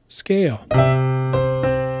major scale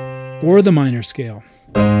or the minor scale.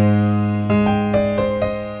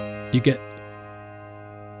 You get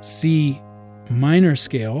C minor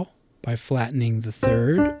scale by flattening the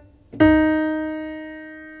third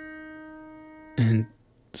and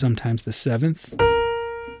sometimes the seventh.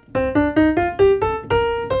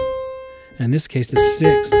 And in this case, the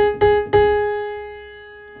sixth.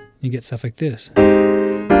 You get stuff like this.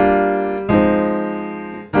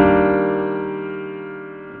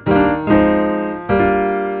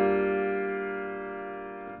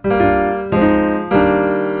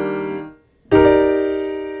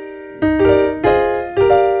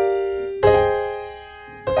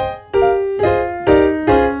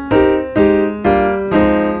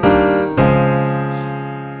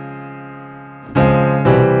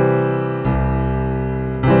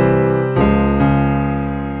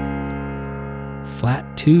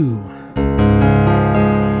 PT.2.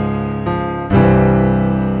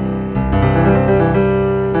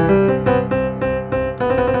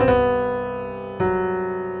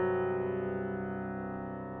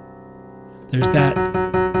 There's that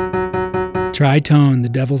tritone, the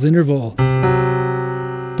devil's interval.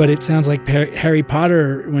 But it sounds like Harry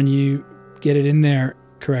Potter when you get it in there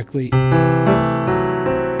correctly.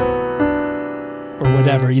 Or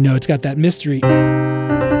whatever, you know, it's got that mystery.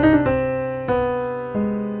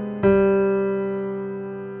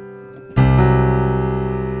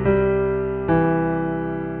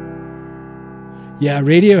 Yeah,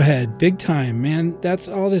 Radiohead, big time, man. That's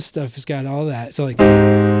all this stuff has got all that. So like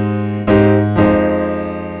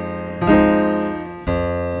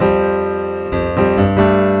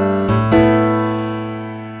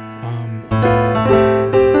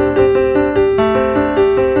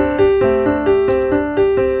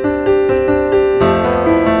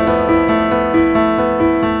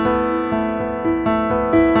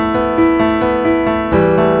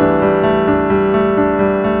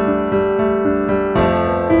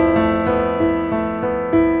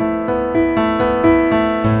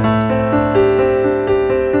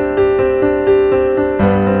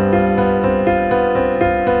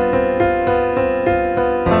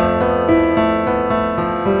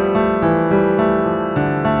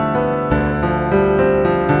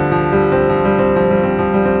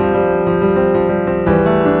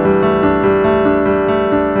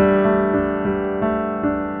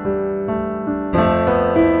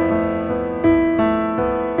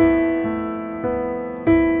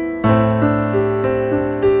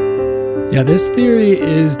yeah, this theory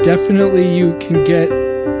is definitely you could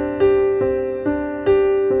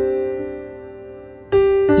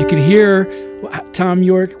hear Tom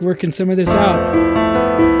York working some of this out.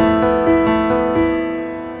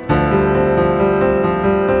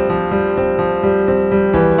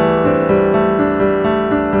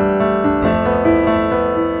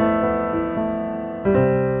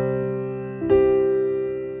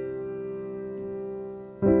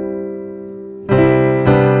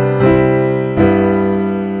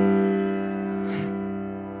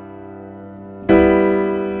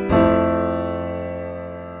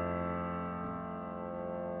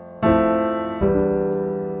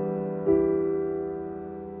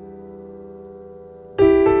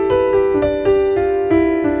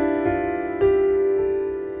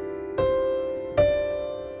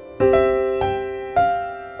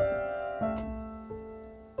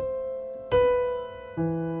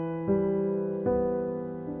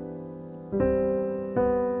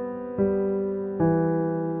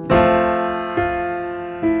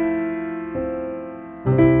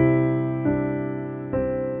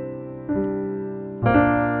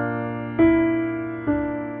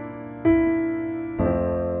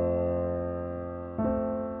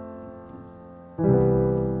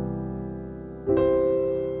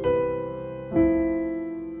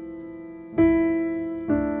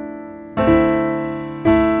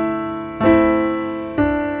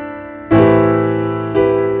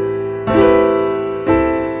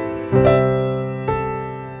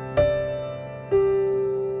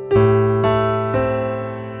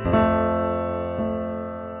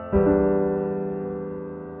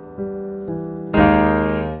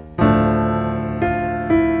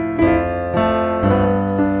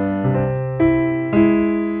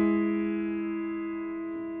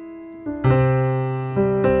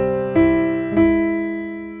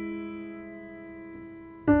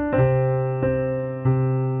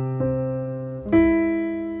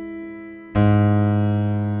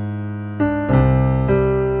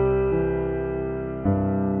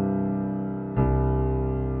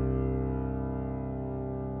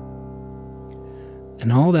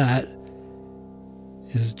 And all that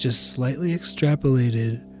is just slightly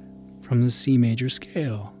extrapolated from the C major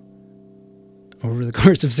scale over the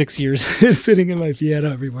course of 6 years sitting at my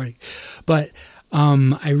piano every morning. But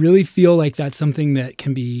I really feel like that's something that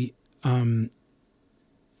can be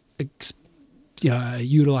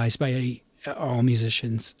utilized by all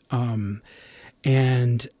musicians.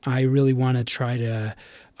 And I really want to try to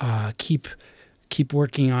keep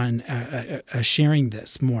working on sharing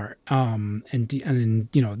this more. And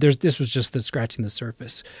you know, this was just the scratching the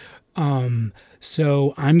surface.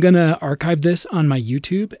 So I'm gonna archive this on my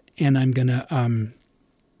YouTube, and I'm gonna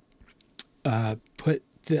put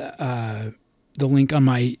the link on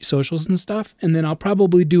my socials and stuff, and then I'll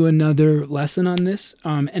probably do another lesson on this.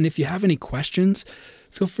 And if you have any questions,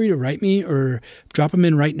 feel free to write me or drop them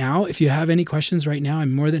in right now. If you have any questions right now,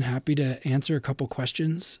 I'm more than happy to answer a couple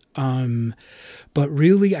questions. But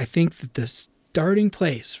really, I think that the starting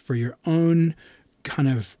place for your own kind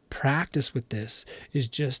of practice with this is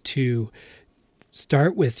just to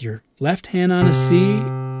start with your left hand on a C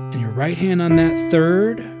and your right hand on that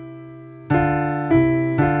third,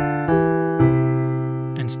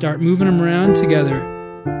 and start moving them around together.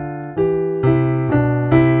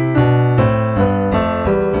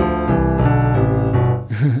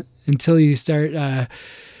 Until you start,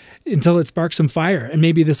 until it sparks some fire, and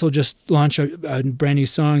maybe this will just launch a brand new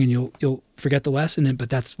song, and you'll forget the lesson. But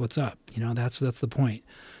that's what's up, you know. That's the point.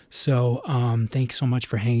 So thanks so much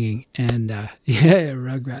for hanging, and yeah,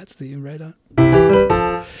 Rugrats theme right on.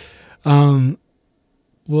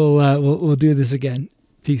 We'll do this again.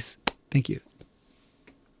 Peace. Thank you.